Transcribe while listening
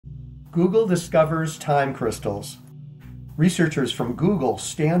Google discovers time crystals. Researchers from Google,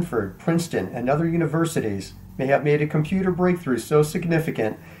 Stanford, Princeton, and other universities may have made a computer breakthrough so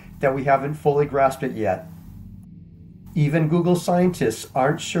significant that we haven't fully grasped it yet. Even Google scientists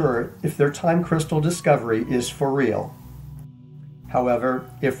aren't sure if their time crystal discovery is for real. However,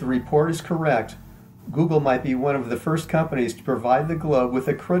 if the report is correct, Google might be one of the first companies to provide the globe with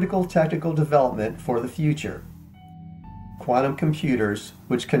a critical technical development for the future. Quantum computers,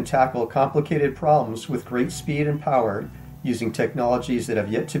 which can tackle complicated problems with great speed and power using technologies that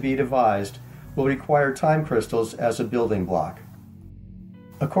have yet to be devised, will require time crystals as a building block.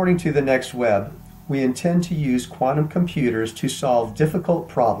 According to the Next Web, we intend to use quantum computers to solve difficult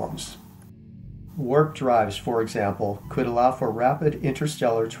problems. Warp drives, for example, could allow for rapid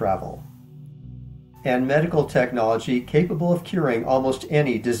interstellar travel. And medical technology capable of curing almost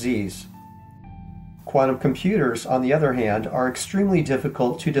any disease. Quantum computers, on the other hand, are extremely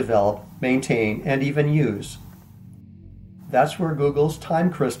difficult to develop, maintain, and even use. That's where Google's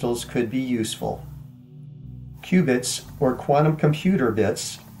time crystals could be useful. Qubits, or quantum computer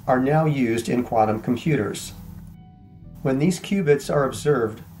bits, are now used in quantum computers. When these qubits are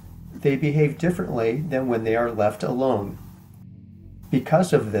observed, they behave differently than when they are left alone.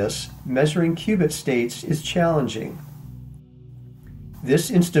 Because of this, measuring qubit states is challenging.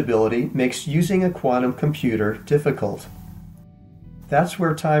 This instability makes using a quantum computer difficult. That's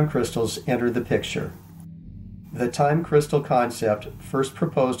where time crystals enter the picture. The time crystal concept, first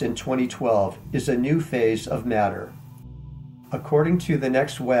proposed in 2012, is a new phase of matter. According to the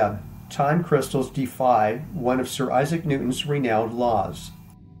Next Web, time crystals defy one of Sir Isaac Newton's renowned laws.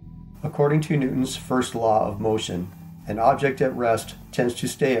 According to Newton's first law of motion, an object at rest tends to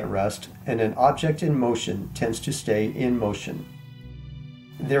stay at rest, and an object in motion tends to stay in motion.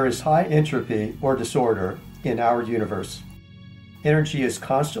 There is high entropy, or disorder, in our universe. Energy is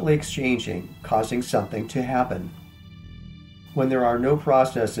constantly exchanging, causing something to happen. When there are no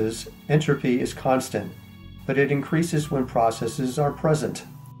processes, entropy is constant, but it increases when processes are present.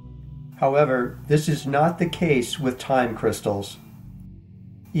 However, this is not the case with time crystals.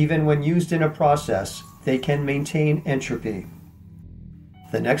 Even when used in a process, they can maintain entropy.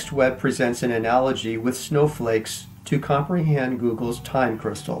 The Next Web presents an analogy with snowflakes to comprehend Google's time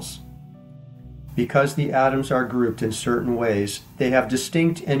crystals. Because the atoms are grouped in certain ways, they have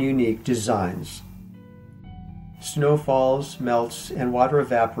distinct and unique designs. Snow falls, melts, and water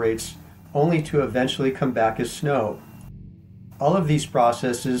evaporates, only to eventually come back as snow. All of these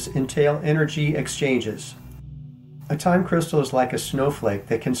processes entail energy exchanges. A time crystal is like a snowflake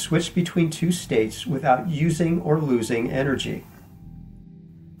that can switch between two states without using or losing energy.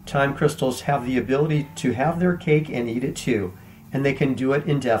 Time crystals have the ability to have their cake and eat it too, and they can do it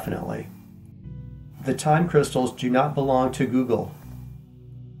indefinitely. The time crystals do not belong to Google.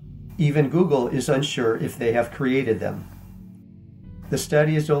 Even Google is unsure if they have created them. The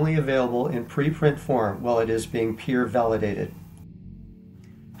study is only available in preprint form while it is being peer validated.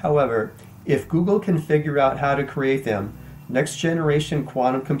 However, if Google can figure out how to create them, next-generation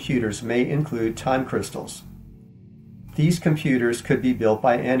quantum computers may include time crystals. These computers could be built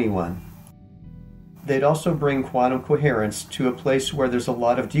by anyone. They'd also bring quantum coherence to a place where there's a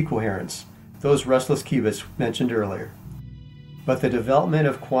lot of decoherence, those restless qubits mentioned earlier. But the development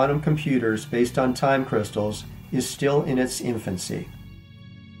of quantum computers based on time crystals is still in its infancy.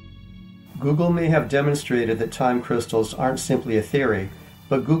 Google may have demonstrated that time crystals aren't simply a theory,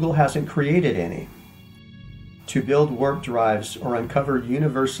 but Google hasn't created any. To build warp drives or uncover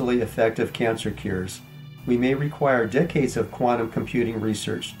universally effective cancer cures, we may require decades of quantum computing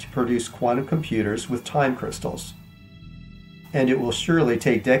research to produce quantum computers with time crystals. And it will surely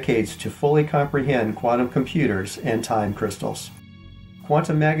take decades to fully comprehend quantum computers and time crystals.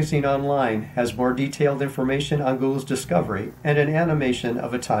 Quantum Magazine Online has more detailed information on Google's discovery and an animation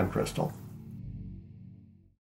of a time crystal.